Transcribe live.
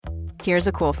Here's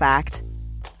a cool fact.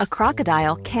 A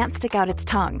crocodile can't stick out its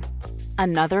tongue.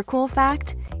 Another cool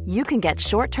fact, you can get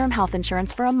short-term health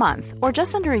insurance for a month or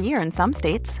just under a year in some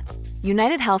states.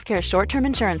 United Healthcare short-term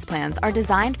insurance plans are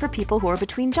designed for people who are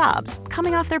between jobs,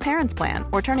 coming off their parents' plan,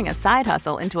 or turning a side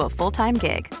hustle into a full-time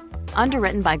gig.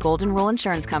 Underwritten by Golden Rule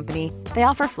Insurance Company, they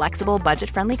offer flexible,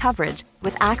 budget-friendly coverage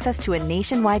with access to a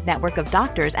nationwide network of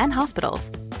doctors and hospitals.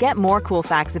 Get more cool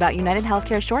facts about United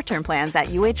Healthcare short-term plans at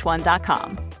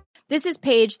uh1.com. This is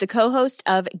Paige, the co-host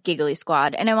of Giggly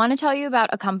Squad, and I want to tell you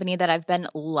about a company that I've been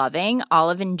loving,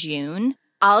 Olive & June.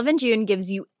 Olive & June gives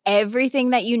you everything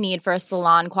that you need for a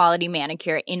salon-quality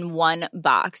manicure in one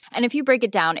box. And if you break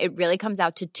it down, it really comes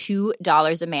out to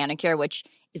 $2 a manicure, which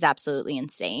is absolutely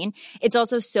insane. It's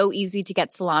also so easy to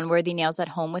get salon-worthy nails at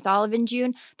home with Olive &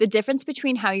 June. The difference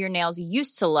between how your nails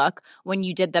used to look when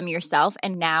you did them yourself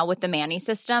and now with the Mani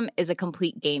system is a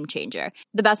complete game changer.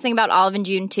 The best thing about Olive &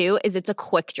 June, too, is it's a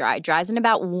quick dry. Dries in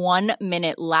about 1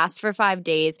 minute, lasts for 5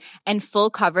 days, and full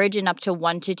coverage in up to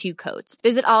 1 to 2 coats.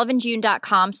 Visit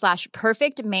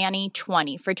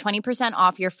oliveandjune.com/perfectmani20 for 20%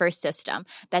 off your first system.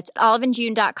 That's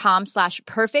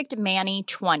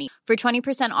oliveandjune.com/perfectmani20 for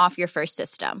 20% off your first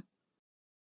system.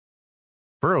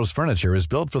 Burrow's furniture is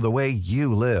built for the way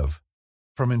you live.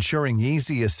 From ensuring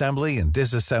easy assembly and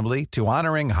disassembly to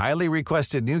honoring highly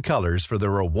requested new colors for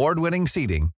their award-winning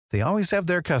seating, they always have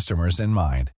their customers in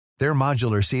mind. Their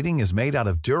modular seating is made out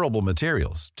of durable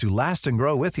materials to last and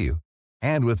grow with you.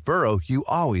 And with Burrow, you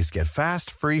always get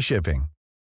fast, free shipping.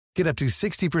 Get up to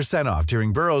 60% off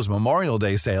during Burrow's Memorial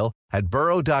Day sale at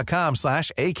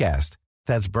burrow.com/ACAST.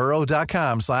 That's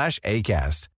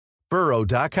burrow.com/ACAST.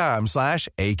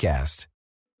 burrow.com/ACAST.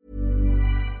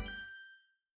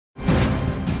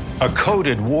 A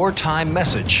coded wartime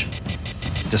message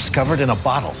discovered in a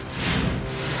bottle.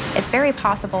 It's very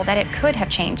possible that it could have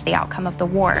changed the outcome of the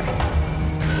war.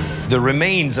 The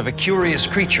remains of a curious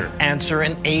creature answer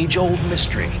an age-old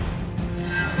mystery.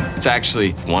 It's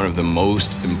actually one of the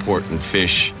most important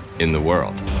fish in the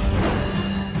world.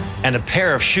 And a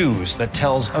pair of shoes that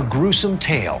tells a gruesome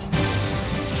tale.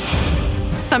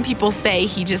 Some people say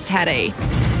he just had a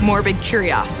morbid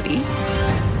curiosity.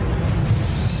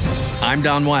 I'm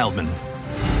Don Wildman.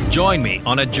 Join me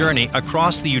on a journey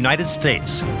across the United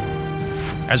States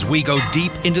as we go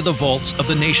deep into the vaults of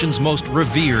the nation's most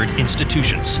revered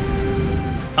institutions,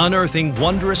 unearthing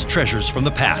wondrous treasures from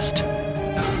the past,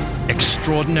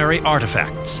 extraordinary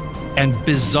artifacts, and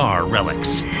bizarre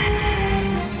relics,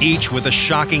 each with a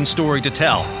shocking story to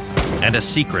tell and a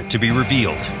secret to be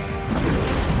revealed.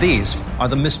 These are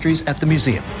the mysteries at the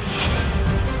museum.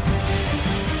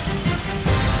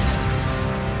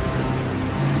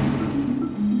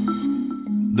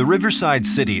 The riverside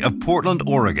city of Portland,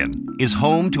 Oregon, is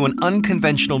home to an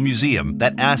unconventional museum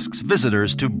that asks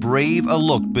visitors to brave a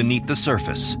look beneath the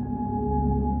surface.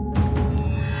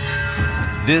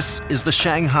 This is the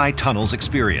Shanghai Tunnels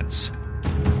experience.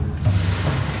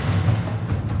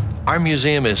 Our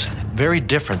museum is very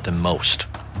different than most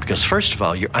because, first of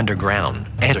all, you're underground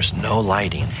and there's no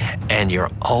lighting, and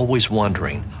you're always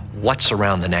wondering what's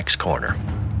around the next corner.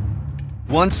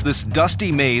 Once this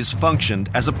dusty maze functioned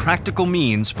as a practical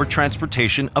means for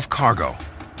transportation of cargo.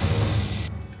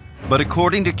 But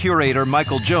according to curator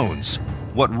Michael Jones,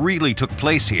 what really took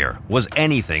place here was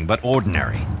anything but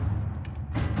ordinary.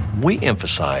 We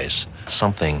emphasize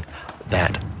something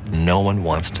that no one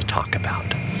wants to talk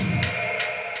about.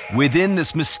 Within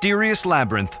this mysterious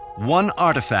labyrinth, one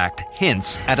artifact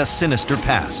hints at a sinister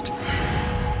past.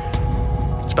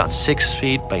 It's about 6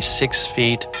 feet by 6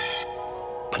 feet,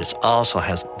 but it also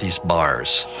has these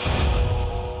bars.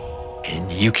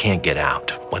 And you can't get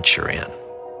out once you're in.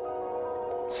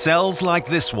 Cells like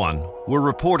this one were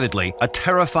reportedly a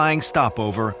terrifying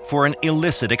stopover for an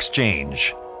illicit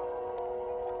exchange.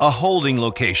 A holding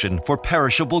location for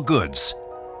perishable goods,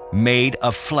 made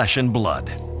of flesh and blood.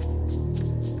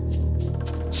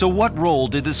 So what role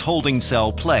did this holding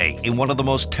cell play in one of the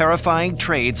most terrifying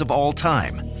trades of all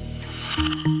time?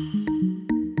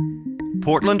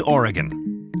 Portland,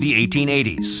 Oregon, the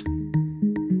 1880s.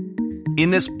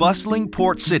 In this bustling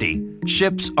port city,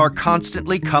 ships are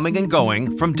constantly coming and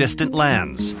going from distant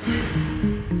lands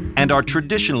and are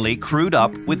traditionally crewed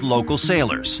up with local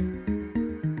sailors.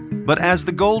 But as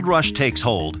the gold rush takes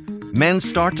hold, men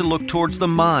start to look towards the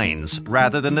mines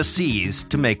rather than the seas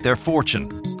to make their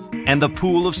fortune, and the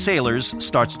pool of sailors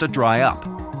starts to dry up.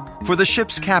 For the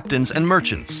ship's captains and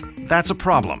merchants, that's a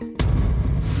problem.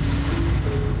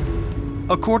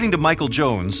 According to Michael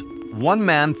Jones, one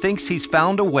man thinks he's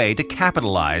found a way to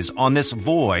capitalize on this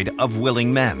void of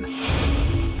willing men.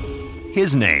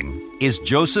 His name is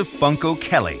Joseph Bunko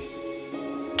Kelly.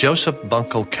 Joseph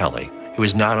Bunko Kelly, he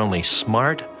was not only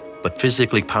smart, but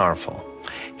physically powerful.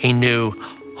 He knew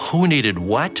who needed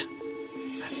what,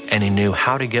 and he knew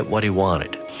how to get what he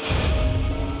wanted.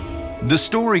 The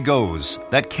story goes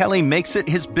that Kelly makes it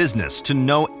his business to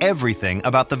know everything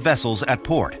about the vessels at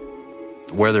port.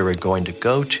 Where they were going to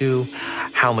go to,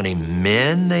 how many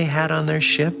men they had on their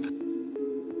ship.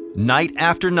 Night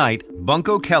after night,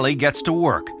 Bunko Kelly gets to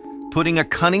work, putting a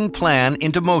cunning plan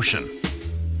into motion.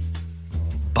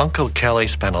 Bunko Kelly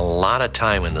spent a lot of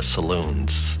time in the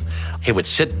saloons. He would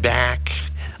sit back,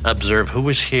 observe who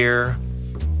was here.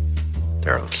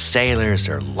 There are sailors,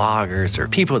 there are loggers, there are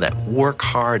people that work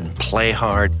hard and play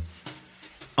hard.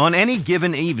 On any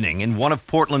given evening in one of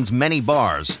Portland's many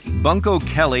bars, Bunko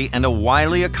Kelly and a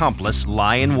wily accomplice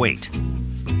lie in wait.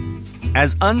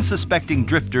 As unsuspecting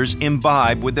drifters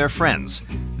imbibe with their friends,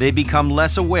 they become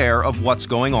less aware of what's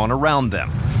going on around them.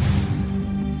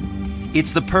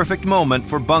 It's the perfect moment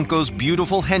for Bunko's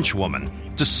beautiful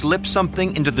henchwoman to slip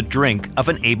something into the drink of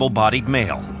an able-bodied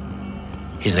male.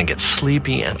 He's going to get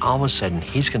sleepy, and all of a sudden,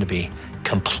 he's going to be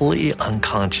completely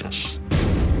unconscious.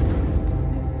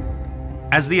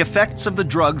 As the effects of the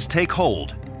drugs take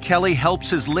hold, Kelly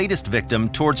helps his latest victim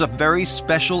towards a very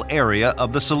special area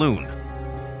of the saloon.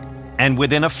 And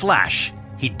within a flash,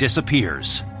 he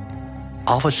disappears.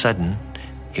 All of a sudden,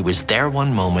 he was there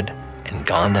one moment and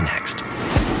gone the next.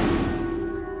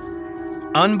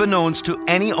 Unbeknownst to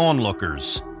any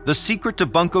onlookers, the secret to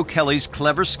Bunko Kelly's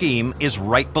clever scheme is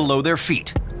right below their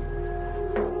feet.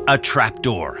 A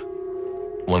trapdoor.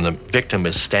 When the victim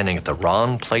is standing at the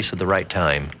wrong place at the right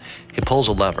time, he pulls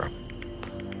a lever.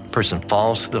 The person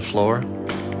falls to the floor.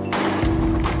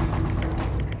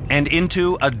 And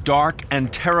into a dark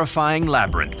and terrifying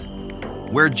labyrinth,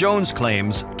 where Jones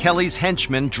claims Kelly's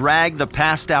henchmen drag the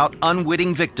passed-out,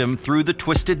 unwitting victim through the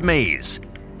twisted maze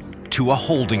to a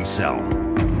holding cell.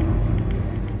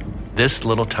 This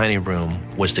little tiny room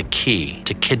was the key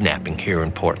to kidnapping here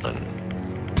in Portland.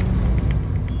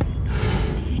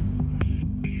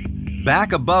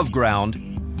 Back above ground,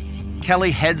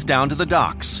 Kelly heads down to the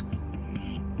docks,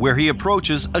 where he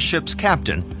approaches a ship's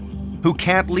captain who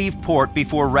can't leave port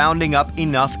before rounding up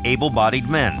enough able-bodied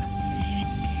men.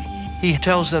 He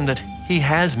tells them that he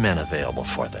has men available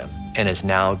for them, and it's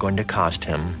now going to cost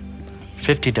him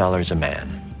 $50 a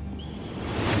man.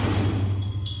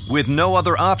 With no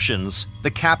other options,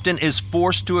 the captain is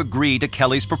forced to agree to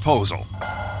Kelly's proposal.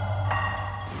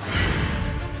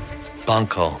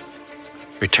 Bunko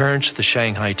returns to the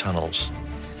Shanghai tunnels,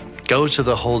 goes to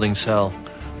the holding cell,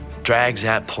 drags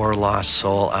that poor lost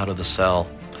soul out of the cell,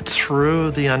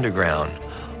 through the underground,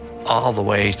 all the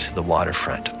way to the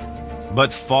waterfront.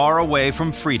 But far away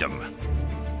from freedom.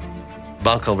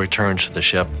 Bunko returns to the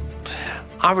ship,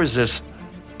 offers this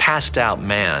passed-out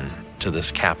man to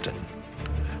this captain.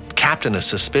 The captain is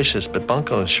suspicious, but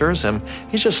Bunko assures him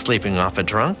he's just sleeping off a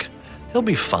drunk. He'll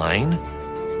be fine.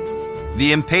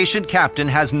 The impatient captain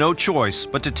has no choice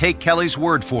but to take Kelly's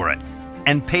word for it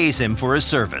and pays him for his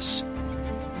service.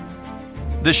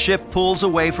 The ship pulls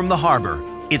away from the harbor,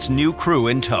 its new crew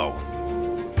in tow.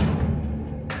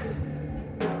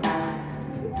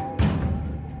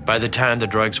 By the time the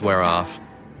drugs wear off,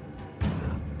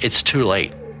 it's too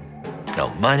late. No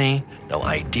money, no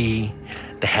ID.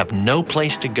 They have no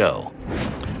place to go.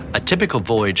 A typical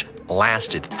voyage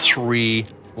lasted 3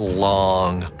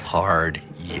 long, hard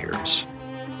years.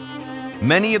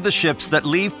 Many of the ships that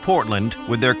leave Portland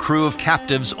with their crew of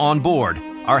captives on board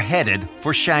are headed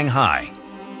for Shanghai.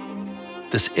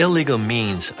 This illegal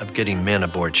means of getting men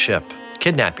aboard ship,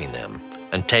 kidnapping them,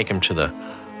 and take them to the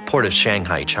port of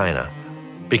Shanghai, China,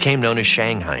 became known as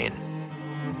Shanghaiing.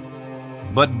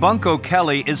 But Bunko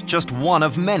Kelly is just one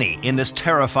of many in this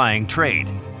terrifying trade.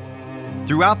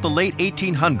 Throughout the late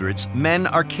 1800s, men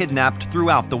are kidnapped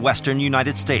throughout the western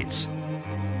United States.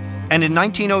 And in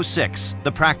 1906,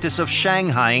 the practice of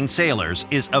Shanghaiing sailors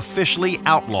is officially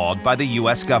outlawed by the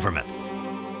U.S. government.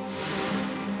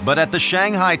 But at the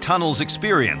Shanghai Tunnels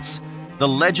experience, the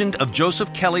legend of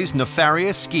Joseph Kelly's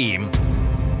nefarious scheme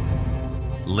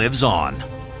lives on.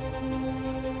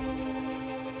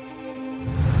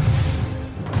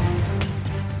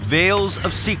 Veils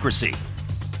of secrecy,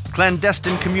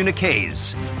 clandestine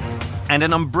communiques, and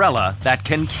an umbrella that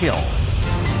can kill.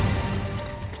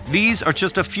 These are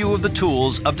just a few of the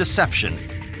tools of deception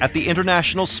at the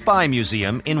International Spy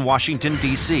Museum in Washington,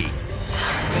 D.C.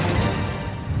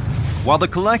 While the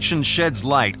collection sheds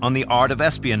light on the art of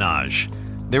espionage,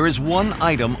 there is one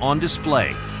item on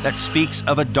display that speaks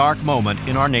of a dark moment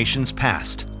in our nation's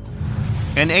past.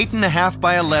 An 8.5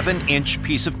 by 11-inch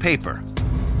piece of paper,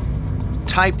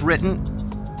 typewritten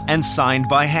and signed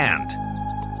by hand.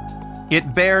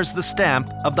 It bears the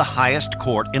stamp of the highest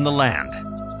court in the land.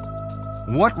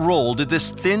 What role did this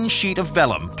thin sheet of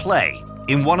vellum play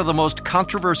in one of the most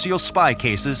controversial spy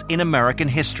cases in American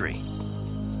history?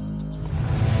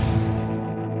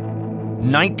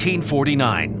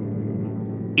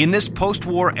 1949. In this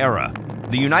post-war era,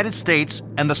 the United States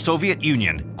and the Soviet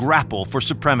Union grapple for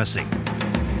supremacy.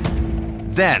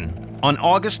 Then, on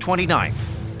August 29th,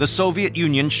 the Soviet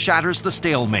Union shatters the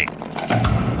stalemate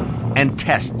and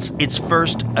tests its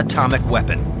first atomic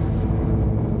weapon.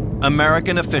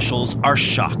 American officials are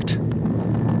shocked.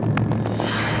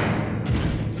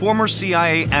 Former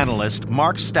CIA analyst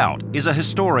Mark Stout is a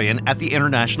historian at the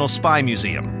International Spy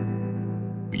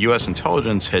Museum. U.S.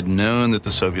 intelligence had known that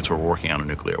the Soviets were working on a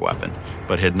nuclear weapon,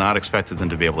 but had not expected them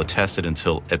to be able to test it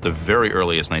until at the very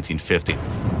earliest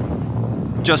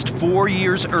 1950. Just 4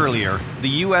 years earlier, the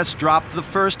U.S. dropped the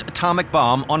first atomic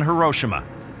bomb on Hiroshima,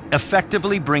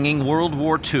 effectively bringing World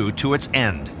War II to its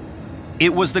end.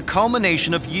 It was the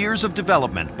culmination of years of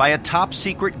development by a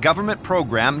top-secret government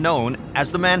program known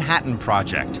as the Manhattan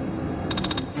Project.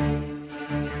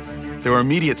 There were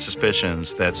immediate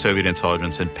suspicions that Soviet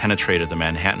intelligence had penetrated the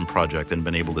Manhattan Project and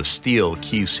been able to steal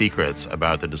key secrets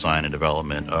about the design and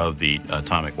development of the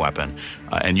atomic weapon,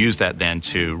 and use that then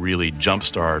to really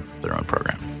jumpstart their own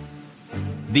program.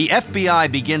 The FBI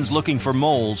begins looking for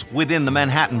moles within the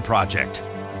Manhattan Project.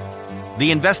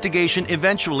 The investigation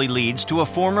eventually leads to a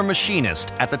former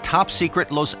machinist at the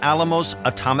top-secret Los Alamos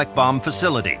atomic bomb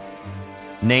facility,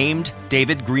 named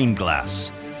David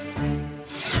Greenglass.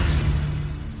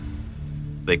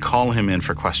 They call him in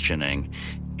for questioning,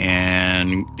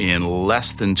 and in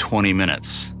less than 20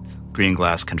 minutes,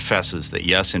 Greenglass confesses that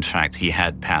yes, in fact, he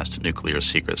had passed nuclear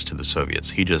secrets to the Soviets.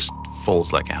 He just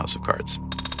folds like a house of cards.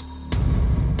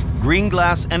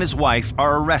 Greenglass and his wife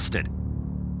are arrested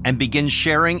and begin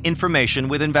sharing information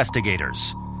with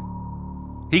investigators.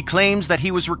 He claims that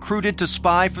he was recruited to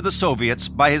spy for the Soviets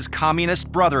by his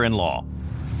communist brother-in-law,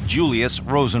 Julius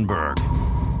Rosenberg,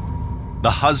 the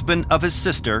husband of his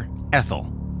sister,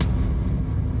 Ethel,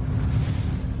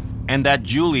 and that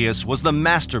Julius was the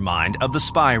mastermind of the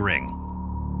spy ring.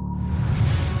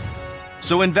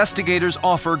 So investigators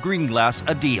offer Greenglass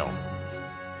a deal.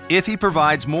 If he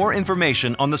provides more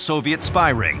information on the Soviet spy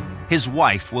ring, his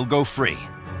wife will go free.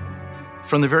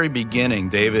 From the very beginning,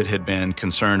 David had been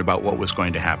concerned about what was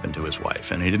going to happen to his wife,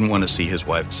 and he didn't want to see his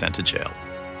wife sent to jail.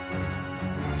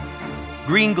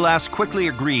 Greenglass quickly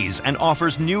agrees and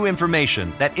offers new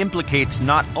information that implicates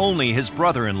not only his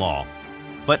brother-in-law,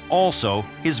 but also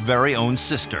his very own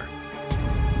sister.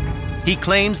 He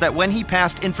claims that when he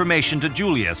passed information to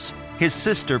Julius, his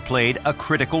sister played a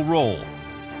critical role.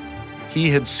 He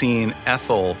had seen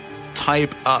Ethel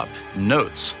type up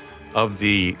notes of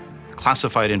the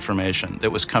classified information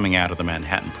that was coming out of the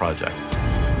Manhattan Project.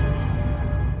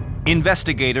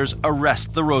 Investigators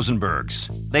arrest the Rosenbergs.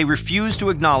 They refuse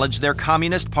to acknowledge their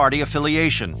Communist Party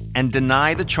affiliation and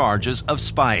deny the charges of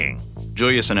spying.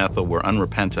 Julius and Ethel were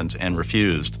unrepentant and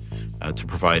refused to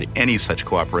provide any such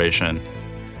cooperation.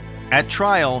 At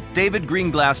trial, David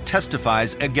Greenglass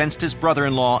testifies against his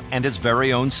brother-in-law and his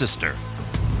very own sister.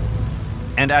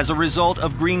 And as a result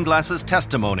of Greenglass's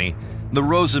testimony, the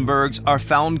Rosenbergs are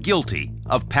found guilty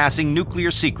of passing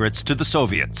nuclear secrets to the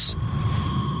Soviets.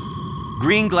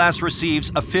 Greenglass receives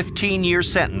a 15-year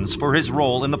sentence for his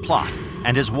role in the plot,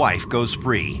 and his wife goes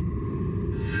free.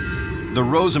 The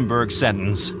Rosenberg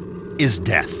sentence is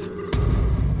death.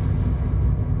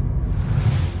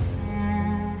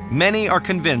 Many are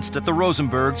convinced that the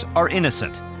Rosenbergs are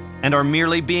innocent and are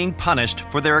merely being punished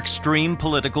for their extreme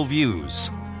political views.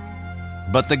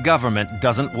 But the government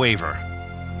doesn't waver.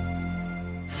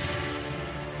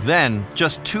 Then,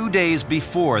 just 2 days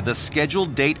before the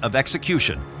scheduled date of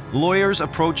execution, lawyers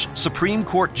approach Supreme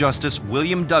Court Justice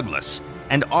William Douglas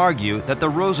and argue that the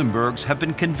Rosenbergs have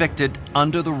been convicted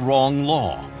under the wrong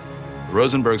law. The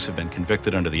Rosenbergs have been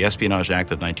convicted under the Espionage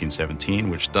Act of 1917,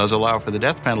 which does allow for the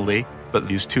death penalty, but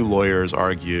these two lawyers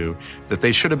argue that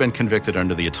they should have been convicted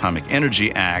under the Atomic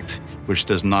Energy Act, which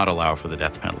does not allow for the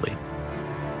death penalty.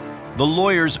 The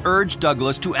lawyers urge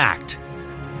Douglas to act,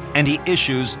 and he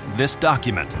issues this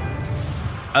document: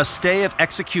 a stay of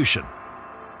execution,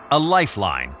 a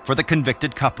lifeline for the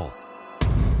convicted couple.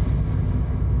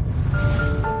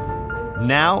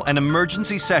 Now, an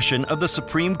emergency session of the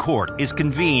Supreme Court is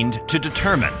convened to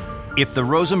determine if the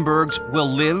Rosenbergs will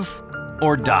live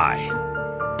or die.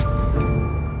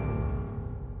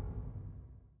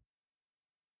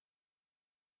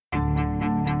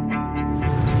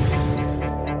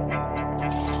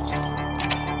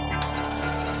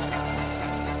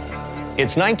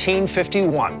 It's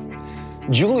 1951.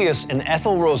 Julius and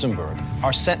Ethel Rosenberg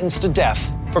are sentenced to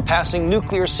death for passing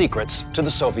nuclear secrets to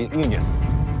the Soviet Union.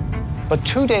 But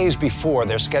 2 days before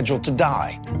they're scheduled to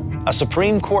die, a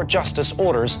Supreme Court justice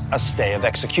orders a stay of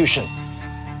execution.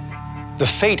 The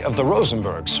fate of the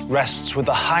Rosenbergs rests with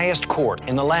the highest court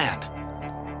in the land.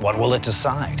 What will it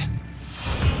decide?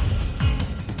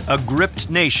 A gripped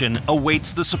nation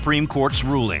awaits the Supreme Court's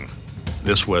ruling.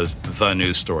 This was the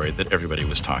news story that everybody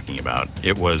was talking about.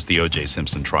 It was the O.J.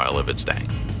 Simpson trial of its day.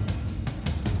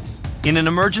 In an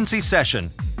emergency session,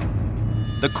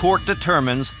 the court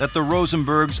determines that the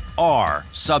Rosenbergs are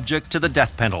subject to the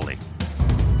death penalty.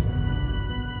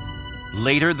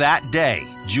 Later that day,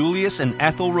 Julius and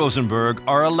Ethel Rosenberg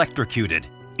are electrocuted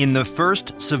in the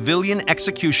first civilian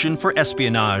execution for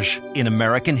espionage in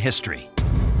American history.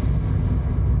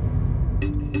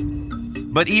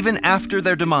 But even after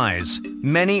their demise,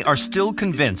 many are still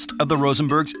convinced of the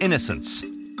Rosenbergs' innocence.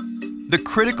 The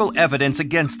critical evidence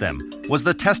against them was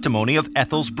the testimony of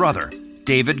Ethel's brother,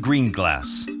 David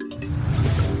Greenglass.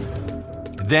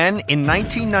 Then, in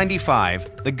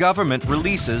 1995, the government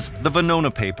releases the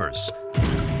Venona Papers,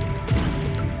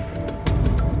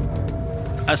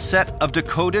 a set of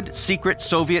decoded secret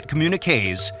Soviet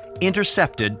communiques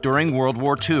intercepted during World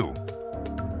War II.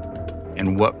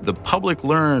 And what the public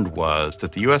learned was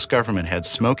that the U.S. government had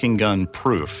smoking gun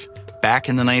proof back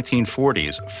in the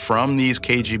 1940s from these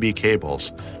KGB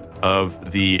cables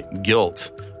of the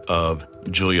guilt of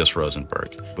Julius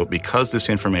Rosenberg. But because this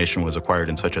information was acquired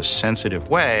in such a sensitive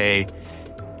way,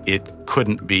 it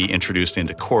couldn't be introduced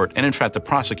into court. And in fact, the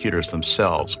prosecutors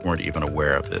themselves weren't even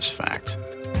aware of this fact.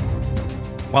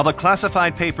 While the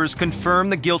classified papers confirm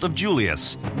the guilt of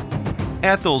Julius,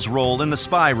 Ethel's role in the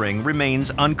spy ring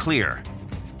remains unclear.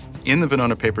 In the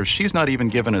Venona Papers, she's not even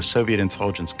given a Soviet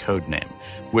intelligence code name,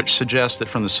 which suggests that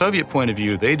from the Soviet point of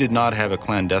view, they did not have a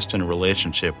clandestine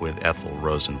relationship with Ethel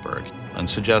Rosenberg, and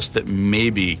suggests that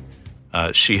maybe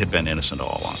she had been innocent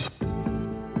all along.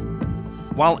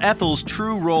 While Ethel's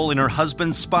true role in her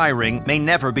husband's spy ring may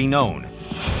never be known,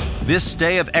 this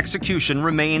stay of execution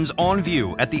remains on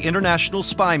view at the International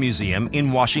Spy Museum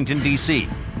in Washington, D.C.,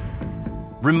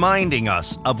 reminding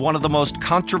us of one of the most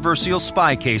controversial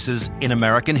spy cases in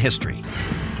American history.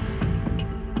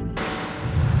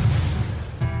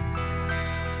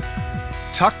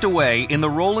 Tucked away in the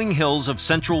rolling hills of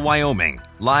central Wyoming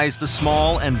lies the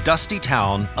small and dusty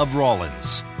town of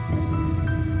Rawlins.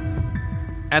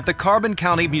 At the Carbon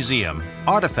County Museum,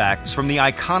 artifacts from the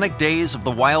iconic days of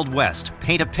the Wild West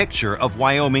paint a picture of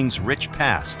Wyoming's rich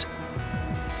past.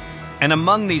 And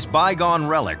among these bygone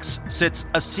relics sits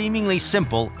a seemingly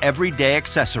simple, everyday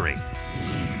accessory: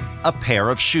 a pair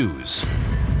of shoes.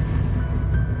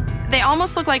 They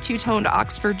almost look like two-toned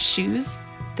Oxford shoes.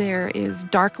 There is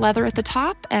dark leather at the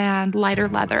top and lighter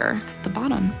leather at the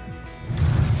bottom.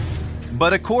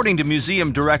 But according to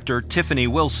museum director Tiffany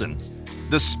Wilson,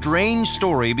 the strange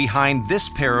story behind this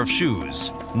pair of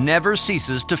shoes never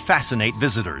ceases to fascinate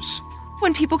visitors.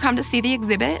 When people come to see the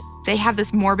exhibit, they have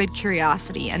this morbid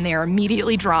curiosity and they are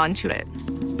immediately drawn to it.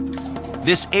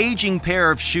 This aging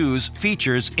pair of shoes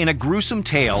features in a gruesome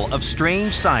tale of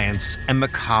strange science and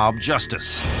macabre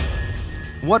justice.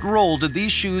 What role did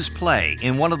these shoes play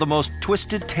in one of the most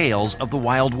twisted tales of the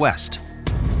Wild West?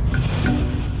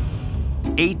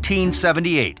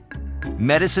 1878,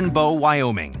 Medicine Bow,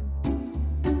 Wyoming.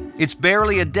 It's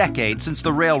barely a decade since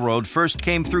the railroad first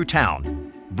came through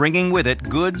town, bringing with it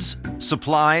goods,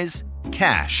 supplies,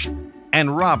 cash,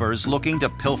 and robbers looking to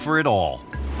pilfer it all.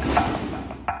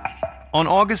 On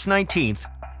August 19th,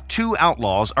 two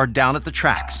outlaws are down at the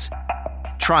tracks,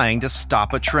 trying to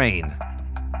stop a train.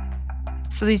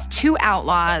 So these two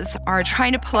outlaws are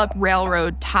trying to pull up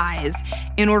railroad ties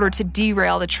in order to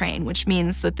derail the train, which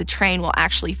means that the train will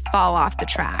actually fall off the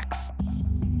tracks.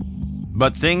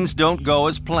 But things don't go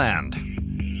as planned.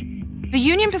 The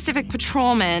Union Pacific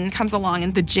patrolman comes along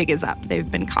and the jig is up. They've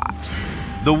been caught.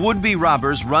 The would-be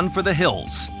robbers run for the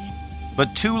hills,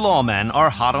 but two lawmen are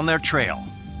hot on their trail.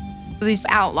 These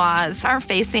outlaws are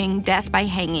facing death by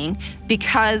hanging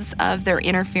because of their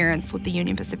interference with the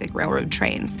Union Pacific Railroad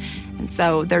trains, and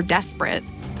so they're desperate.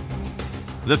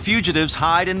 The fugitives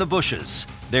hide in the bushes,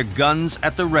 their guns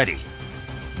at the ready.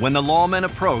 When the lawmen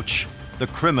approach, the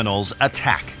criminals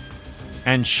attack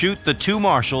and shoot the two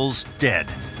marshals dead.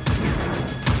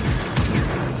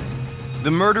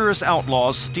 The murderous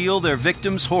outlaws steal their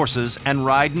victims' horses and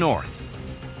ride north,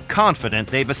 confident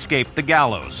they've escaped the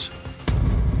gallows.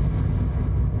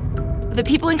 The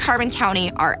people in Carbon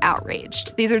County are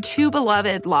outraged. These are two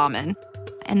beloved lawmen,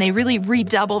 and they really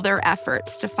redouble their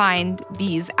efforts to find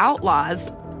these outlaws.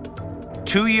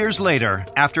 2 years later,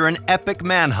 after an epic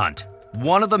manhunt,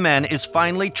 one of the men is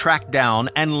finally tracked down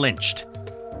and lynched.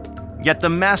 Yet the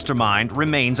mastermind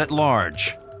remains at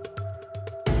large.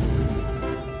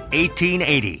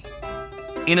 1880.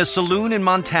 In a saloon in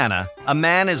Montana, a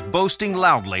man is boasting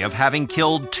loudly of having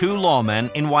killed 2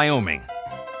 lawmen in Wyoming.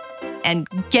 And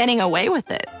getting away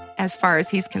with it, as far as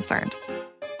he's concerned.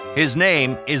 His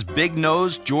name is Big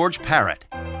Nose George Parrott,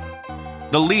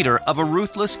 the leader of a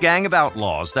ruthless gang of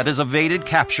outlaws that has evaded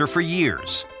capture for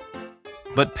years.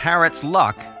 But Parrott's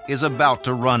luck is about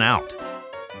to run out.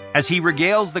 As he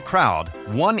regales the crowd,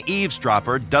 one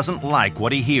eavesdropper doesn't like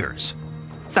what he hears.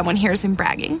 Someone hears him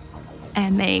bragging,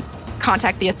 and they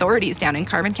contact the authorities down in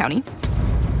Carbon County.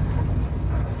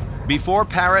 Before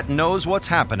Parrott knows what's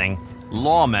happening,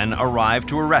 lawmen arrive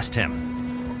to arrest him.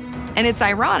 And it's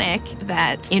ironic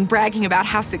that in bragging about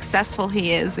how successful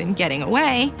he is in getting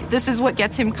away, this is what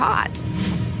gets him caught.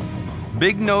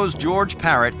 Big Nose George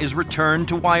Parrott is returned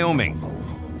to Wyoming,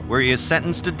 where he is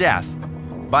sentenced to death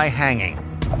by hanging.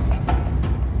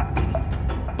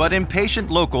 But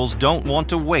impatient locals don't want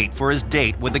to wait for his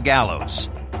date with the gallows.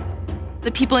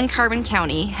 The people in Carbon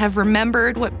County have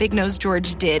remembered what Big Nose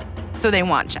George did, so they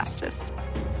want justice.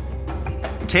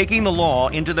 Taking the law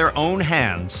into their own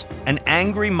hands, an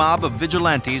angry mob of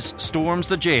vigilantes storms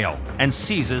the jail and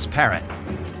seizes Parrott.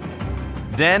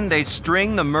 Then they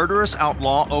string the murderous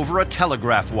outlaw over a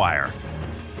telegraph wire,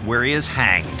 where he is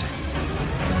hanged.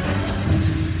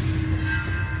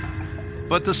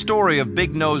 But the story of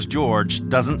Big Nose George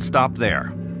doesn't stop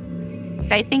there.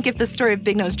 I think if the story of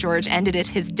Big Nose George ended at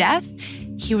his death,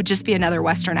 he would just be another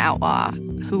Western outlaw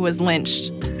who was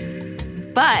lynched.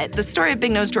 But the story of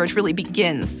Big Nose George really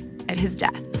begins at his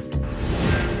death.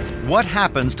 What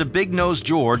happens to Big Nose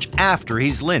George after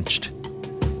he's lynched?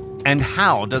 And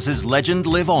how does his legend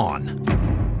live on?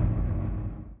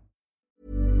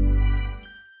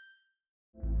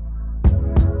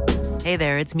 Hey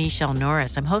there, it's Michelle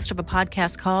Norris. I'm host of a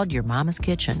podcast called Your Mama's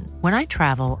Kitchen. When I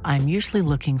travel, I'm usually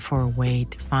looking for a way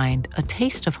to find a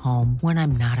taste of home when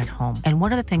I'm not at home. And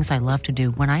one of the things I love to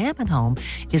do when I am at home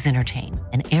is entertain.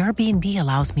 And Airbnb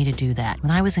allows me to do that.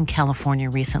 When I was in California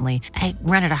recently, I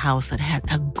rented a house that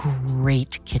had a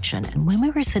great kitchen. And when we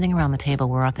were sitting around the table,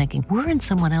 we were all thinking, we're in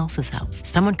someone else's house.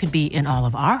 Someone could be in all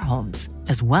of our homes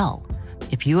as well.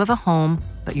 If you have a home,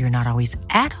 but you're not always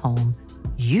at home,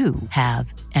 you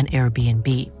have an Airbnb.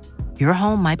 Your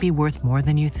home might be worth more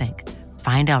than you think.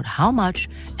 Find out how much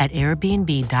at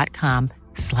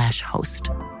airbnb.com/host.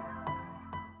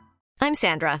 I'm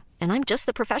Sandra, and I'm just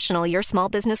the professional your small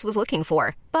business was looking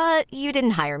for. But you didn't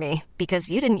hire me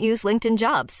because you didn't use LinkedIn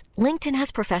Jobs. LinkedIn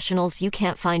has professionals you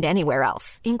can't find anywhere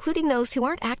else, including those who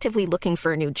aren't actively looking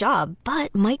for a new job,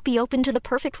 but might be open to the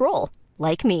perfect role,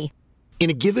 like me. In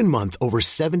a given month, over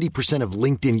 70% of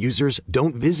LinkedIn users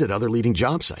don't visit other leading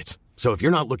job sites. So if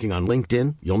you're not looking on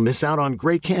LinkedIn, you'll miss out on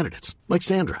great candidates like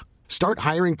Sandra. Start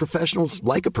hiring professionals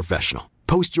like a professional.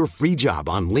 Post your free job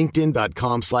on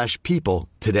linkedin.com/people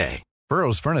today.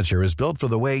 Burrow's furniture is built for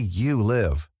the way you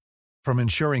live. From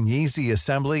ensuring easy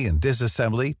assembly and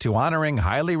disassembly to honoring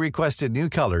highly requested new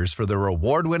colors for their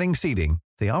award-winning seating,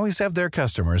 they always have their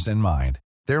customers in mind.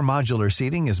 Their modular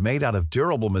seating is made out of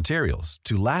durable materials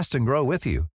to last and grow with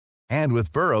you. And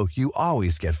with Burrow, you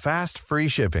always get fast, free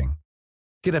shipping.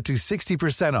 Get up to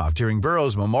 60% off during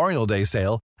Burrow's Memorial Day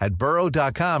sale at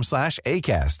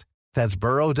burrow.com/ACAST. That's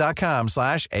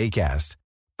burrow.com/ACAST.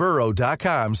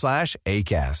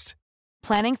 burrow.com/ACAST.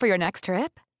 Planning for your next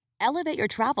trip? Elevate your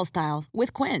travel style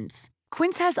with Quince.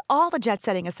 Quince has all the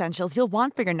jet-setting essentials you'll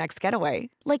want for your next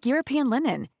getaway, like European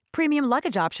linen, premium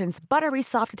luggage options, buttery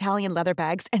soft Italian leather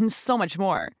bags, and so much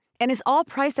more. And is all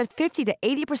priced at 50 to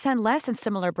 80% less than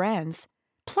similar brands.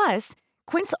 Plus,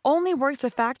 Quince only works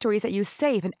with factories that use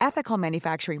safe and ethical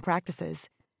manufacturing practices.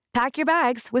 Pack your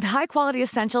bags with high-quality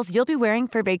essentials you'll be wearing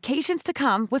for vacations to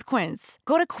come with Quince.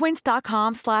 Go to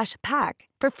quince.com/pack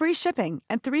for free shipping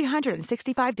and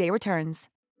 365-day returns.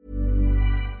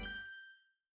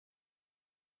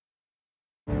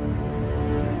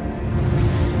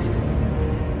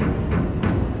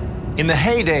 In the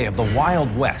heyday of the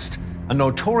Wild West, a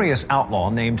notorious outlaw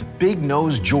named Big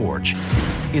Nose George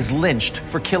is lynched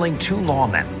for killing 2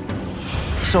 lawmen.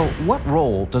 So what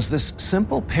role does this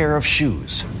simple pair of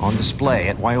shoes on display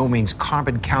at Wyoming's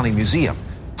Carbon County Museum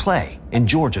play in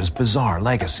George's bizarre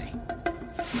legacy?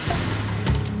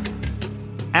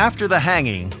 After the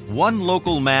hanging, one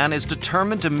local man is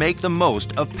determined to make the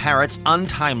most of Parrott's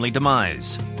untimely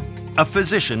demise. A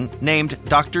physician named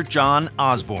Dr. John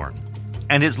Osborne.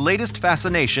 And his latest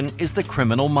fascination is the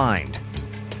criminal mind.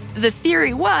 The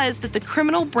theory was that the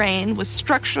criminal brain was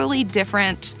structurally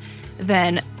different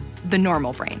than the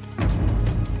normal brain.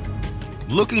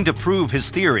 Looking to prove his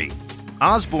theory,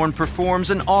 Osborn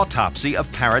performs an autopsy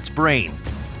of Parrott's brain,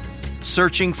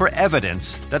 searching for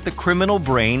evidence that the criminal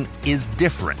brain is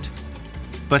different.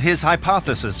 But his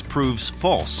hypothesis proves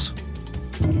false.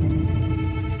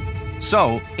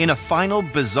 So, in a final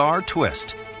bizarre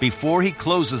twist, before he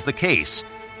closes the case,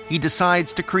 he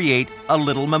decides to create a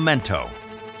little memento.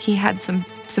 He had some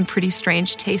pretty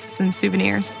strange tastes in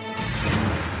souvenirs.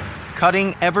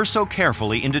 Cutting ever so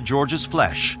carefully into George's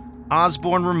flesh,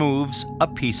 Osborn removes a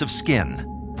piece of skin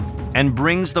and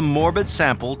brings the morbid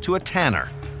sample to a tanner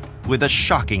with a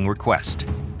shocking request.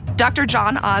 Dr.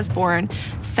 John Osborn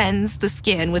sends the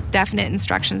skin with definite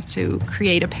instructions to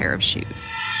create a pair of shoes.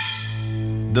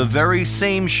 The very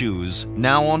same shoes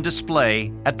now on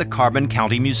display at the Carbon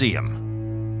County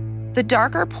Museum. The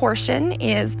darker portion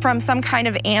is from some kind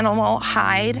of animal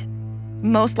hide,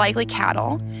 most likely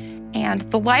cattle. And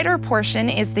the lighter portion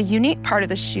is the unique part of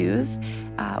the shoes,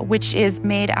 which is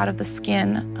made out of the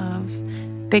skin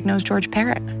of Big-Nosed George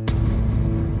Parrott.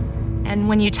 And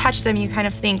when you touch them, you kind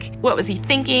of think, what was he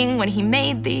thinking when he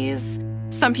made these?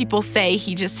 Some people say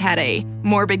he just had a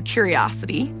morbid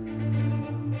curiosity.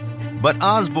 But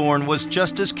Osborn was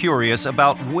just as curious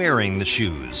about wearing the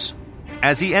shoes.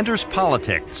 As he enters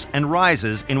politics and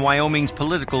rises in Wyoming's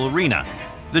political arena,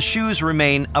 the shoes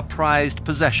remain a prized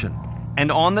possession.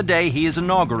 And on the day he is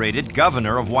inaugurated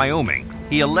governor of Wyoming,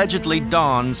 he allegedly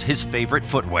dons his favorite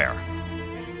footwear.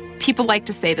 People like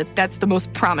to say that that's the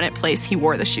most prominent place he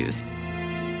wore the shoes.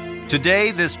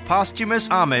 Today, this posthumous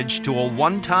homage to a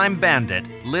one-time bandit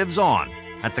lives on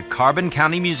at the Carbon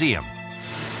County Museum,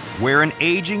 where an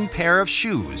aging pair of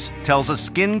shoes tells a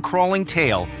skin-crawling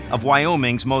tale of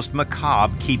Wyoming's most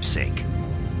macabre keepsake.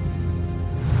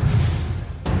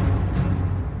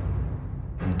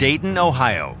 Dayton,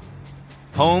 Ohio,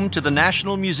 home to the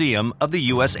National Museum of the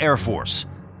U.S. Air Force,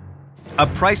 a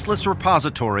priceless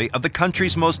repository of the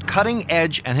country's most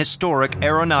cutting-edge and historic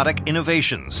aeronautic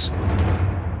innovations.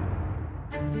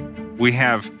 We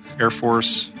have Air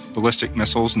Force ballistic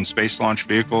missiles and space launch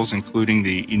vehicles, including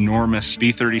the enormous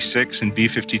B-36 and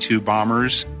B-52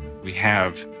 bombers. We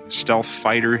have stealth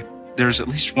fighter. There's at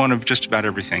least one of just about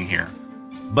everything here.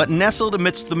 But nestled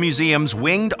amidst the museum's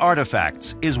winged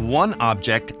artifacts is one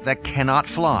object that cannot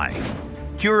fly.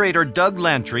 Curator Doug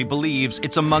Lantry believes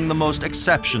it's among the most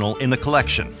exceptional in the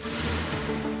collection.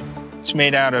 It's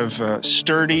made out of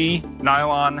sturdy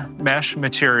nylon mesh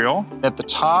material. At the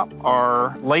top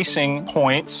are lacing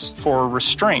points for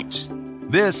restraint.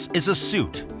 This is a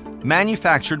suit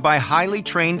manufactured by highly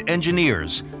trained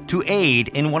engineers to aid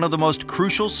in one of the most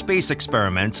crucial space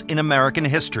experiments in American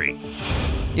history.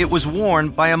 It was worn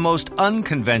by a most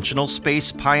unconventional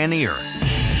space pioneer.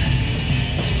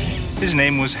 His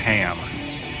name was Ham,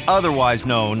 otherwise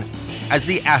known as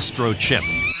the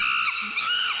Astrochimp.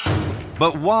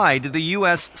 But why did the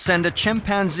U.S. send a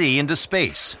chimpanzee into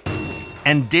space?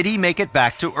 And did he make it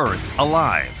back to Earth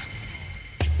alive?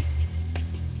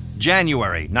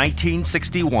 January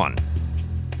 1961.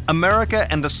 America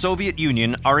and the Soviet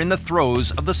Union are in the throes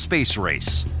of the space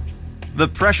race. The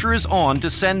pressure is on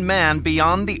to send man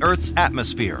beyond the Earth's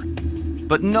atmosphere.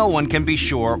 But no one can be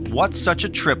sure what such a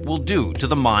trip will do to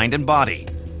the mind and body.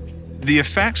 The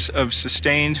effects of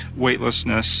sustained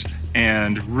weightlessness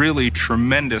and really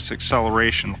tremendous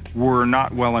acceleration were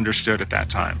not well understood at that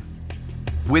time.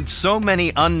 With so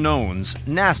many unknowns,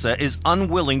 NASA is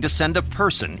unwilling to send a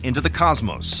person into the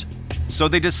cosmos. So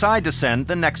they decide to send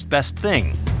the next best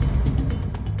thing: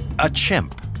 a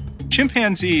chimp.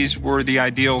 Chimpanzees were the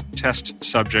ideal test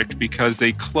subject because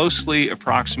they closely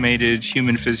approximated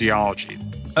human physiology.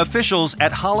 Officials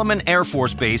at Holloman Air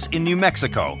Force Base in New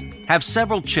Mexico have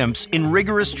several chimps in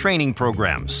rigorous training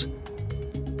programs.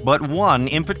 But one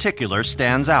in particular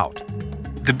stands out.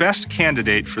 The best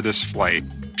candidate for this flight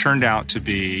turned out to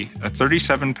be a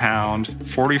 37-pound,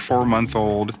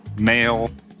 44-month-old male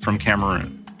from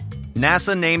Cameroon.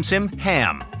 NASA names him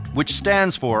Ham, which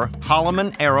stands for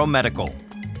Holloman Aero Medical.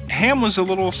 Ham was a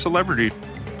little celebrity.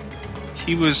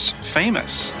 He was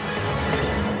famous.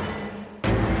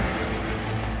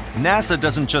 NASA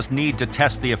doesn't just need to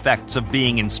test the effects of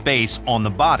being in space on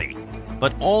the body,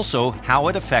 but also how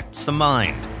it affects the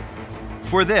mind.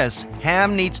 For this,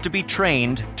 Ham needs to be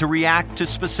trained to react to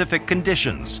specific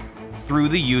conditions through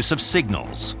the use of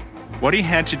signals. What he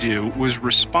had to do was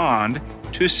respond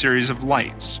to a series of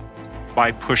lights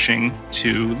by pushing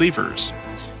 2 levers.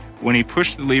 When he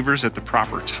pushed the levers at the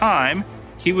proper time,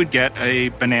 he would get a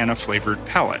banana-flavored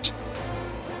pellet.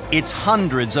 It's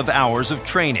hundreds of hours of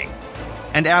training.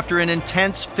 And after an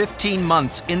intense 15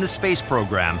 months in the space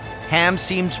program, Ham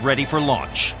seems ready for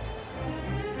launch.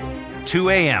 2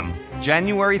 a.m.,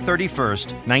 January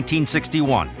 31st,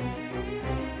 1961.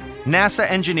 NASA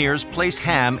engineers place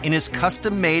Ham in his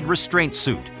custom-made restraint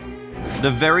suit, the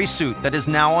very suit that is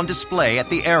now on display at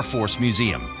the Air Force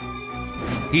Museum.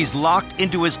 He's locked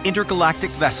into his intergalactic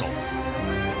vessel.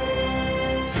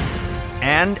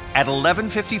 And at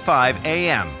 11:55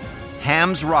 a.m.,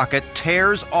 Ham's rocket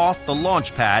tears off the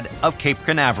launch pad of Cape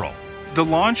Canaveral. The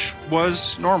launch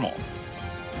was normal.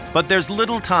 But there's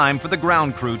little time for the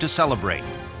ground crew to celebrate.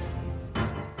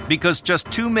 Because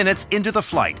just 2 minutes into the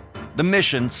flight, the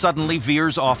mission suddenly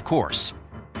veers off course.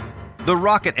 The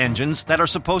rocket engines that are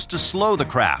supposed to slow the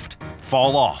craft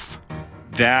fall off.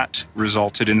 That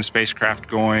resulted in the spacecraft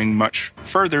going much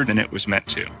further than it was meant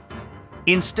to.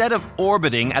 Instead of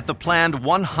orbiting at the planned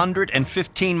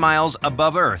 115 miles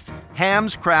above Earth,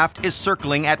 Ham's craft is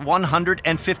circling at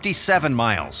 157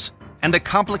 miles. And the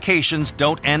complications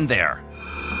don't end there.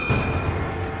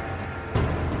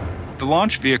 The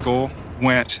launch vehicle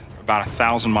went about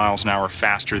 1,000 miles an hour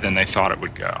faster than they thought it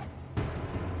would go.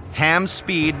 Ham's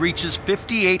speed reaches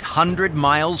 5,800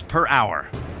 miles per hour,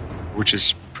 which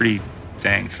is pretty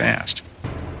dang fast.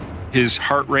 His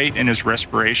heart rate and his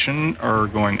respiration are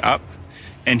going up,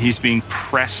 and he's being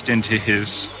pressed into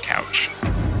his couch.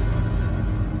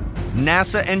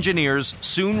 NASA engineers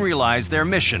soon realize their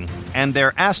mission and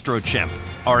their Astrochimp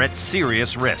are at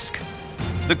serious risk.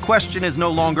 The question is no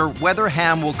longer whether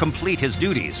Ham will complete his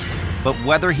duties, but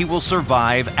whether he will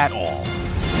survive at all.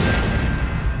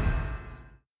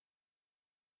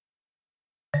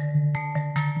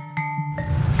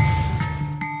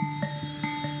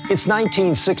 It's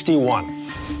 1961.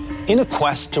 In a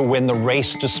quest to win the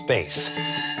race to space,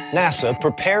 NASA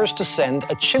prepares to send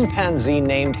a chimpanzee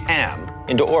named Ham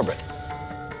into orbit.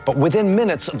 But within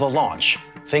minutes of the launch,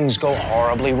 things go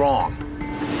horribly wrong.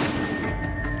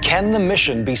 Can the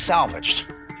mission be salvaged?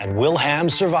 And will Ham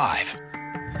survive?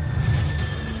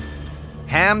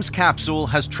 Ham's capsule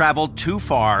has traveled too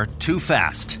far, too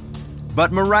fast.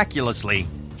 But miraculously,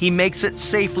 he makes it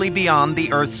safely beyond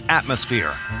the Earth's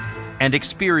atmosphere and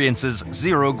experiences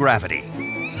zero gravity.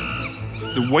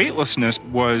 The weightlessness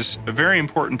was a very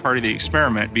important part of the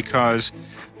experiment because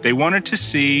they wanted to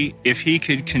see if he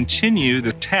could continue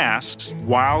the tasks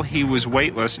while he was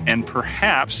weightless and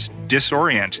perhaps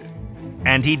disoriented.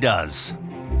 And he does.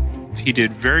 He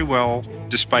did very well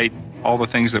despite all the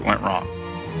things that went wrong.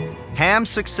 Ham's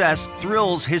success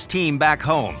thrills his team back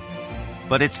home,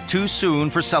 but it's too soon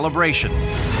for celebration.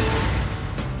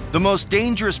 The most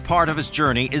dangerous part of his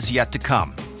journey is yet to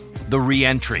come, the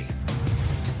re-entry.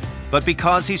 But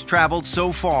because he's traveled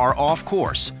so far off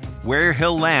course, where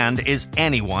he'll land is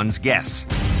anyone's guess.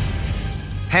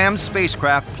 Ham's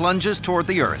spacecraft plunges toward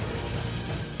the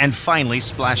Earth and finally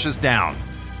splashes down.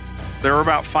 There were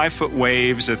about 5-foot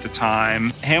waves at the time.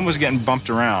 Ham was getting bumped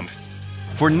around.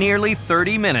 For nearly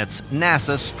 30 minutes,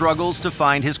 NASA struggles to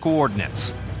find his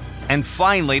coordinates. And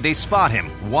finally, they spot him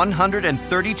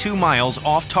 132 miles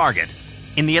off target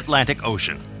in the Atlantic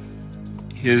Ocean.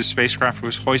 His spacecraft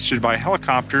was hoisted by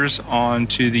helicopters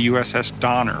onto the USS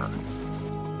Donner.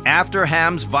 After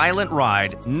Ham's violent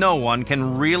ride, no one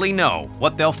can really know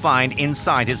what they'll find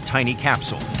inside his tiny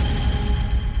capsule.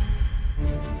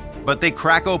 But they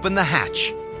crack open the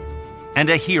hatch, and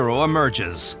a hero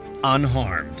emerges,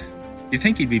 unharmed. You'd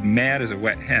think he'd be mad as a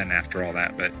wet hen after all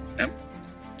that, but no.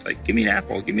 It's like, give me an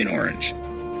apple, give me an orange.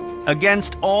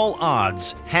 Against all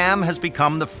odds, Ham has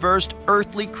become the first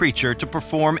earthly creature to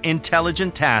perform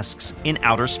intelligent tasks in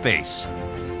outer space.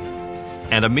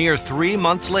 And a mere 3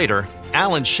 months later,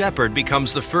 Alan Shepard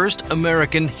becomes the first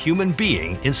American human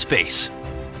being in space.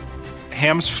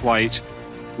 Ham's flight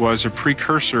was a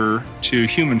precursor to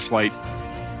human flight.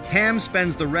 Ham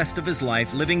spends the rest of his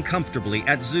life living comfortably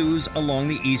at zoos along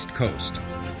the East Coast.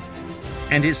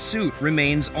 And his suit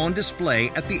remains on display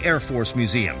at the Air Force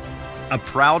Museum, a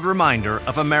proud reminder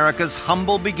of America's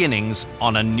humble beginnings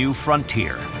on a new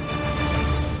frontier.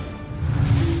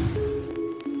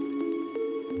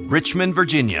 Richmond,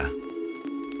 Virginia.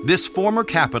 This former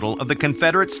capital of the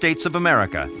Confederate States of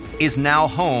America is now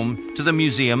home to the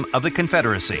Museum of the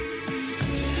Confederacy.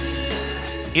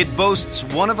 It boasts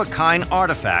one-of-a-kind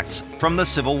artifacts from the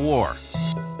Civil War.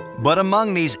 But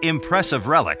among these impressive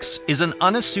relics is an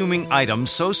unassuming item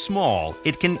so small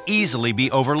it can easily be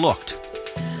overlooked.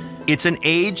 It's an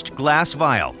aged glass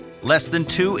vial, less than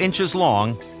 2 inches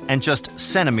long and just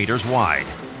centimeters wide.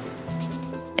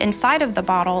 Inside of the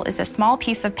bottle is a small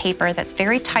piece of paper that's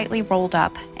very tightly rolled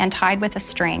up and tied with a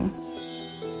string.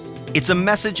 It's a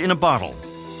message in a bottle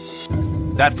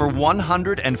that for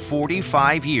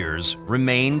 145 years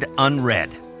remained unread.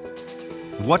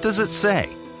 What does it say?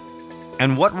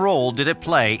 And what role did it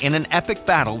play in an epic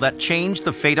battle that changed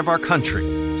the fate of our country?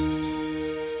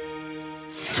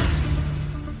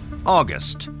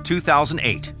 August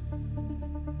 2008.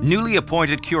 Newly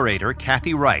appointed curator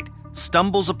Kathy Wright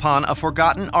stumbles upon a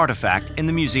forgotten artifact in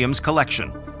the museum's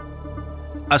collection.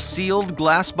 A sealed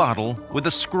glass bottle with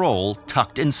a scroll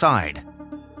tucked inside.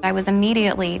 I was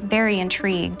immediately very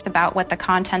intrigued about what the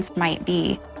contents might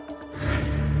be.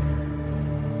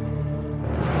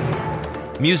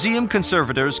 Museum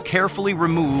conservators carefully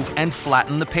remove and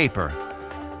flatten the paper,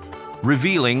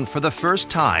 revealing for the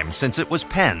first time since it was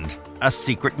penned a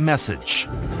secret message.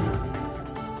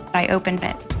 I opened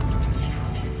it,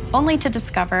 only to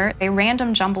discover a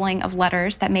random jumbling of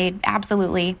letters that made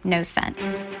absolutely no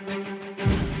sense.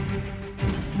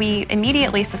 We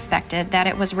immediately suspected that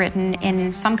it was written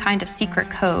in some kind of secret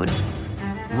code.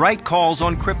 Wright calls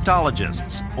on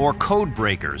cryptologists or code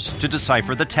breakers to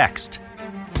decipher the text.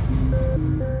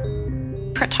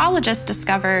 Cryptologists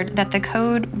discovered that the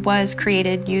code was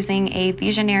created using a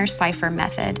Vigenère cipher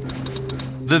method.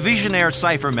 The Vigenère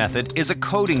cipher method is a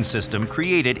coding system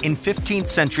created in 15th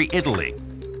century Italy.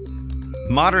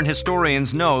 Modern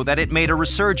historians know that it made a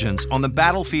resurgence on the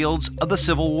battlefields of the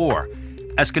Civil War,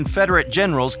 as Confederate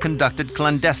generals conducted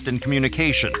clandestine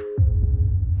communication.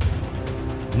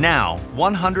 Now,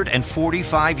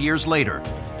 145 years later,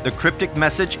 the cryptic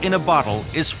message in a bottle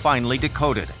is finally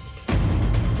decoded.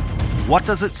 What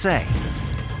does it say?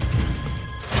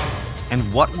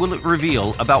 And what will it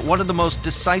reveal about one of the most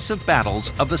decisive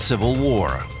battles of the Civil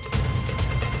War?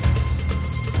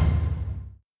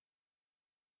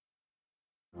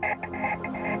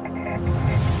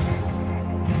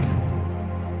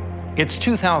 It's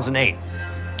 2008.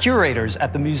 Curators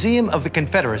at the Museum of the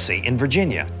Confederacy in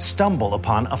Virginia stumble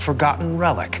upon a forgotten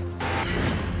relic.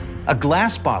 A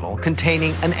glass bottle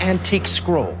containing an antique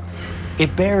scroll.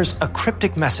 It bears a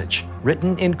cryptic message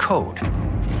written in code.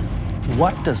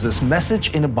 What does this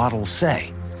message in a bottle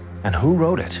say? And who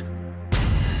wrote it?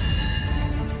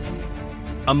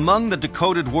 Among the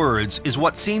decoded words is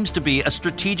what seems to be a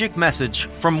strategic message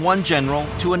from one general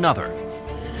to another.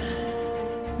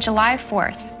 July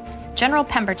 4th. General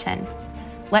Pemberton,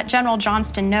 let General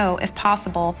Johnston know, if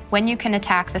possible, when you can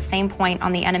attack the same point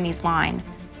on the enemy's line.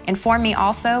 Inform me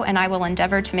also, and I will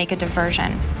endeavor to make a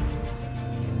diversion.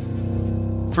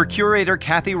 For curator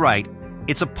Kathy Wright,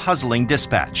 it's a puzzling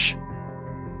dispatch.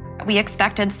 We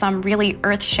expected some really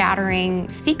earth-shattering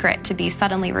secret to be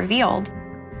suddenly revealed,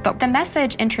 but the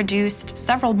message introduced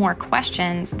several more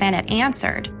questions than it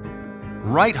answered.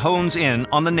 Wright hones in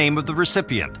on the name of the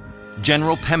recipient,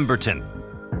 General Pemberton.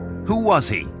 Who was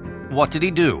he? What did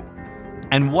he do?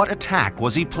 And what attack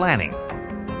was he planning?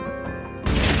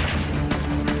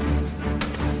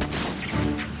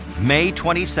 May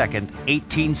 22nd,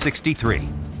 1863.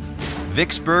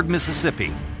 Vicksburg,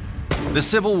 Mississippi. The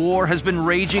Civil War has been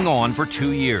raging on for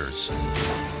 2 years.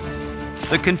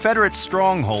 The Confederate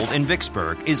stronghold in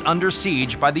Vicksburg is under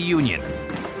siege by the Union,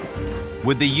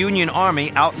 with the Union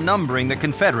Army outnumbering the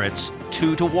Confederates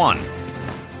 2-1.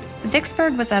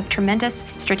 Vicksburg was of tremendous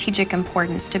strategic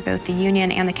importance to both the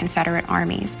Union and the Confederate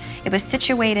armies. It was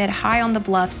situated high on the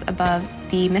bluffs above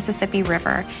the Mississippi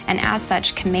River, and as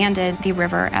such commanded the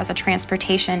river as a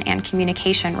transportation and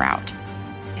communication route.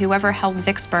 Whoever held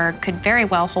Vicksburg could very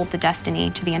well hold the destiny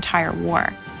to the entire war.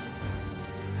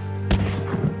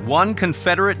 One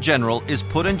Confederate general is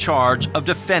put in charge of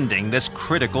defending this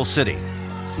critical city.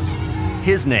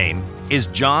 His name is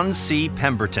John C.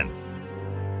 Pemberton.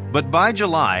 But by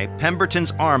July,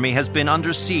 Pemberton's army has been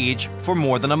under siege for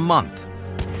more than a month.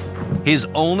 His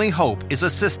only hope is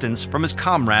assistance from his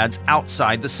comrades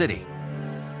outside the city.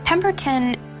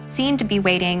 Pemberton seemed to be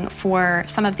waiting for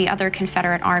some of the other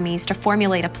Confederate armies to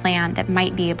formulate a plan that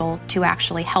might be able to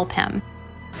actually help him.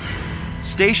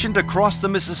 Stationed across the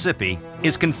Mississippi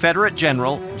is Confederate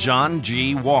General John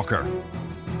G. Walker.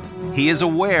 He is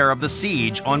aware of the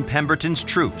siege on Pemberton's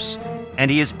troops, and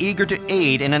he is eager to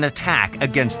aid in an attack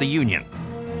against the Union.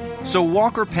 So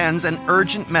Walker pens an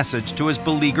urgent message to his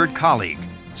beleaguered colleague,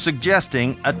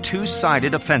 suggesting a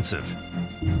two-sided offensive.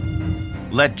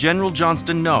 Let General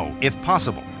Johnston know, if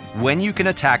possible, when you can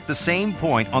attack the same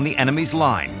point on the enemy's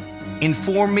line.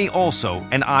 Inform me also,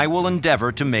 and I will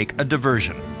endeavor to make a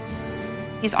diversion.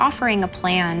 He's offering a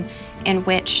plan in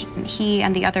which he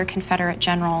and the other Confederate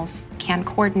generals can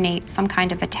coordinate some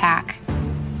kind of attack.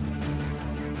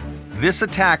 This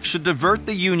attack should divert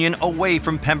the Union away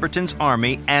from Pemberton's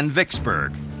army and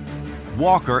Vicksburg.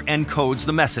 Walker encodes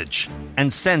the message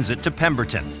and sends it to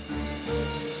Pemberton.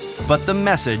 But the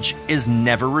message is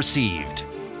never received.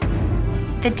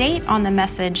 The date on the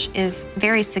message is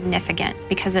very significant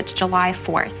because it's July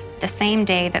 4th, the same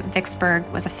day that Vicksburg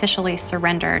was officially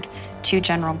surrendered to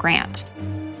General Grant.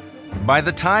 By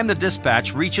the time the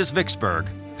dispatch reaches Vicksburg,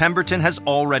 Pemberton has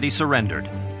already surrendered.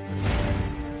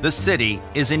 The city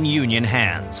is in Union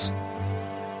hands.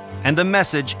 And the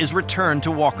message is returned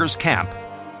to Walker's camp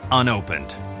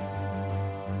unopened.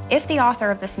 If the author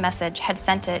of this message had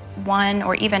sent it 1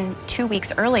 or even 2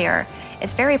 weeks earlier,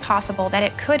 it's very possible that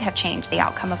it could have changed the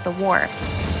outcome of the war.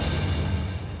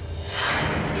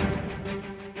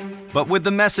 But with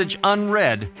the message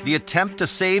unread, the attempt to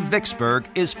save Vicksburg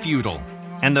is futile,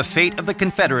 and the fate of the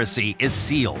Confederacy is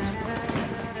sealed.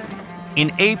 In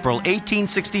April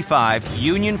 1865,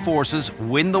 Union forces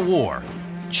win the war,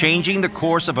 changing the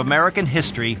course of American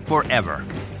history forever.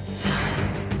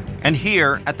 And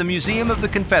here, at the Museum of the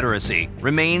Confederacy,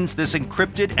 remains this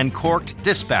encrypted and corked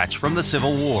dispatch from the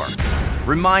Civil War,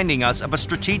 reminding us of a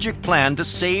strategic plan to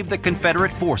save the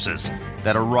Confederate forces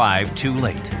that arrived too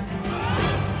late.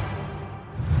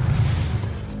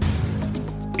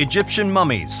 Egyptian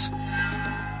mummies,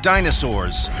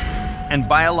 dinosaurs, and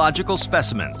biological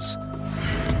specimens.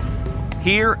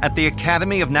 Here at the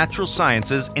Academy of Natural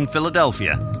Sciences in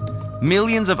Philadelphia,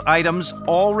 millions of items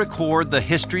all record the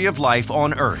history of life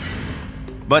on Earth.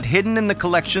 But hidden in the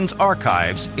collection's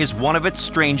archives is one of its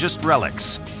strangest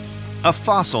relics, a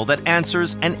fossil that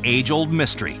answers an age-old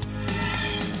mystery.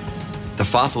 The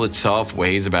fossil itself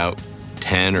weighs about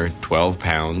 10 or 12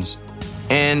 pounds,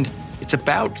 and it's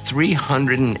about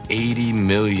 380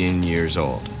 million years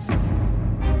old.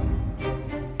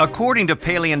 According to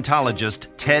paleontologist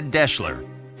Ted Deschler,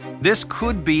 this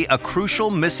could be a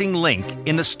crucial missing link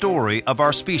in the story of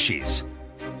our species,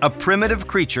 a primitive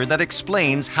creature that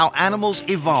explains how animals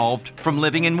evolved from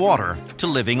living in water to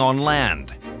living on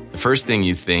land. The first thing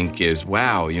you think is,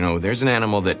 wow, there's an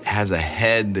animal that has a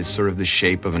head that's sort of the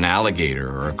shape of an alligator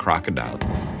or a crocodile.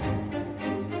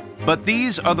 But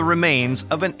these are the remains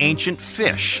of an ancient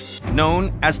fish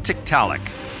known as Tiktaalik.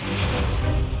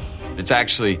 It's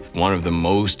actually one of the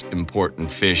most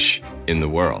important fish in the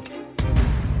world.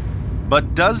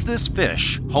 But does this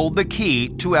fish hold the key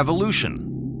to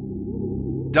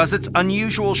evolution? Does its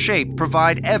unusual shape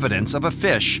provide evidence of a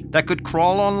fish that could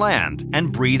crawl on land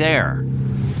and breathe air?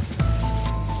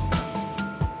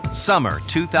 Summer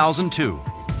 2002.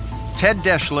 Ted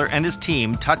Deschler and his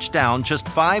team touched down just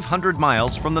 500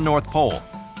 miles from the North Pole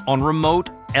on remote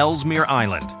Ellesmere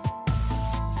Island.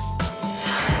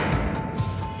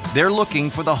 They're looking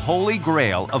for the holy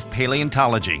grail of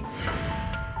paleontology,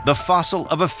 the fossil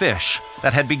of a fish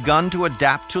that had begun to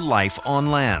adapt to life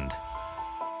on land.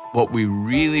 What we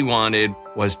really wanted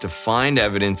was to find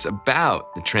evidence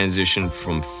about the transition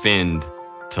from finned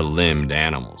to limbed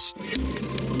animals.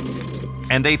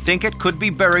 And they think it could be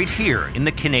buried here in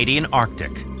the Canadian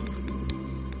Arctic.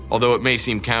 Although it may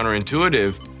seem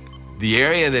counterintuitive, the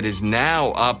area that is now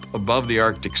up above the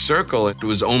Arctic Circle, it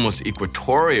was almost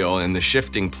equatorial, and the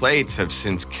shifting plates have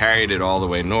since carried it all the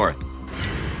way north.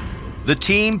 The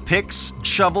team picks,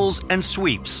 shovels, and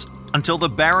sweeps until the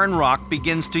barren rock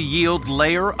begins to yield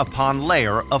layer upon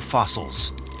layer of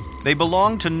fossils. They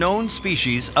belong to known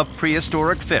species of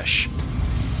prehistoric fish,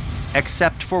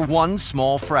 except for one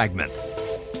small fragment.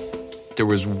 There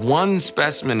was one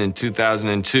specimen in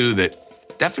 2002 that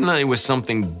definitely was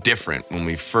something different when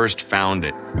we first found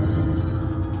it.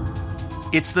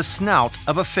 It's the snout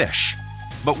of a fish,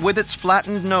 but with its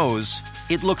flattened nose,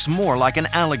 it looks more like an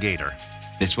alligator.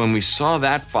 It's when we saw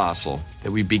that fossil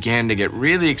that we began to get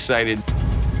really excited.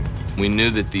 We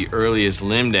knew that the earliest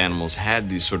limbed animals had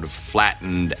these sort of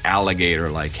flattened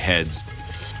alligator-like heads.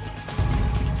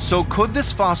 So could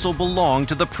this fossil belong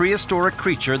to the prehistoric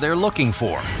creature they're looking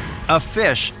for? A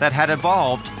fish that had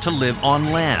evolved to live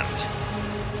on land.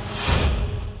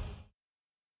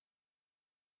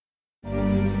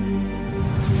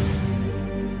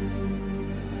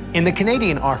 In the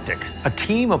Canadian Arctic, a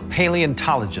team of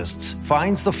paleontologists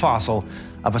finds the fossil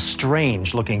of a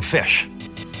strange-looking fish.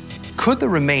 Could the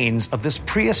remains of this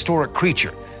prehistoric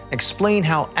creature explain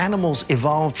how animals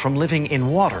evolved from living in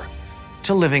water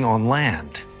to living on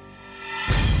land?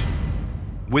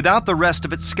 Without the rest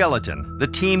of its skeleton, the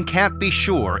team can't be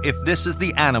sure if this is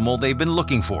the animal they've been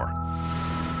looking for.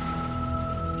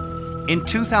 In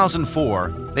 2004,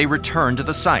 they return to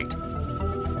the site,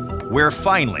 where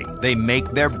finally they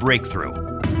make their breakthrough.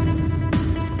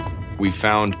 We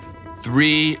found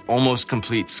 3 almost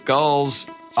complete skulls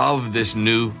of this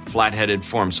new flat-headed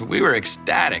form, so we were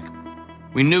ecstatic.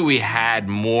 We knew we had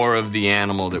more of the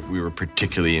animal that we were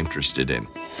particularly interested in.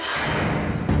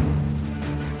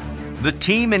 The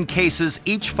team encases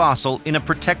each fossil in a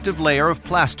protective layer of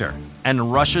plaster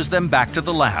and rushes them back to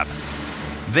the lab.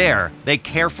 There, they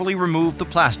carefully remove the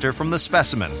plaster from the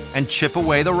specimen and chip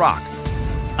away the rock,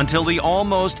 until the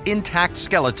almost intact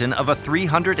skeleton of a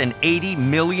 380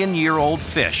 million year old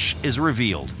fish is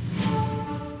revealed.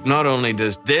 Not only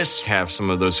does this have some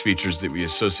of those features that we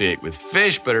associate with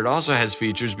fish, but it also has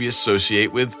features we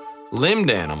associate with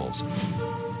limbed animals.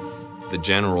 The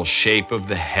general shape of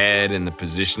the head and the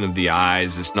position of the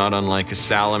eyes is not unlike a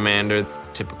salamander,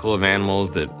 typical of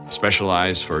animals that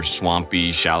specialize for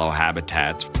swampy, shallow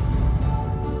habitats.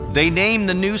 They name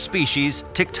the new species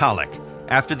Tiktaalik,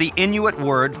 after the Inuit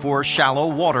word for shallow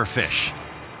water fish.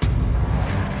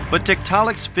 But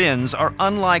Tiktaalik's fins are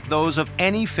unlike those of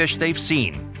any fish they've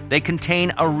seen. They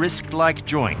contain a wrist-like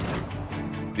joint.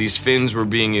 These fins were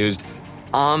being used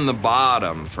on the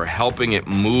bottom for helping it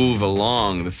move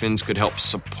along. The fins could help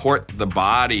support the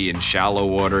body in shallow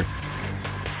water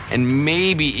and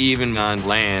maybe even on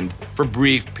land for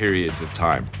brief periods of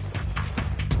time.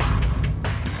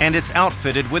 And it's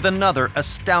outfitted with another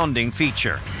astounding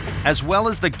feature. As well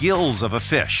as the gills of a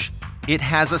fish, it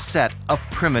has a set of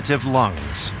primitive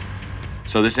lungs.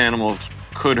 So this animal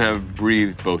could have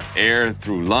breathed both air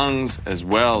through lungs as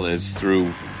well as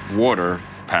through water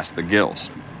past the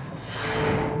gills.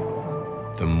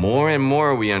 The more and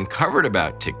more we uncovered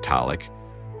about Tiktaalik,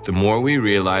 the more we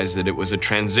realized that it was a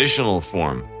transitional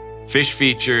form. Fish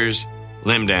features,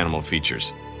 limbed animal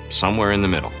features, somewhere in the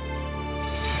middle.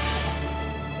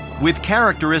 With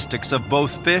characteristics of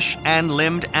both fish and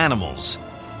limbed animals,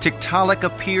 Tiktaalik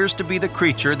appears to be the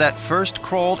creature that first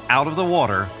crawled out of the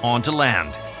water onto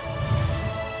land.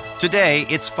 Today,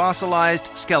 its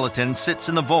fossilized skeleton sits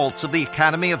in the vaults of the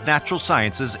Academy of Natural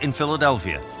Sciences in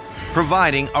Philadelphia,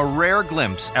 providing a rare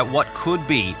glimpse at what could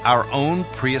be our own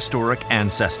prehistoric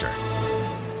ancestor.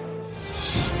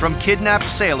 From kidnapped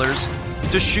sailors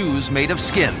to shoes made of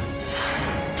skin,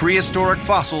 prehistoric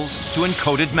fossils to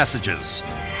encoded messages.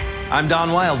 I'm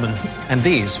Don Wildman, and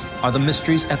these are the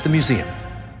mysteries at the museum.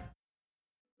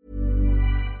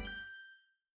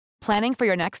 Planning for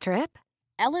your next trip?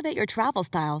 Elevate your travel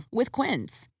style with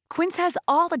Quince. Quince has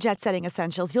all the jet-setting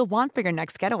essentials you'll want for your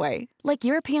next getaway, like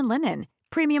European linen,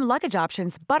 premium luggage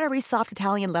options, buttery soft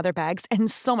Italian leather bags,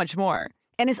 and so much more.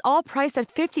 And is all priced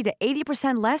at 50 to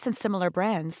 80% less than similar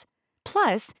brands.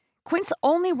 Plus, Quince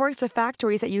only works with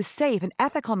factories that use safe and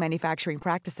ethical manufacturing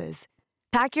practices.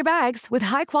 Pack your bags with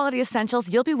high-quality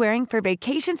essentials you'll be wearing for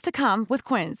vacations to come with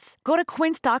Quince. Go to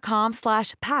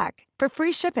quince.com/pack for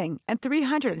free shipping and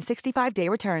 365-day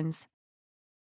returns.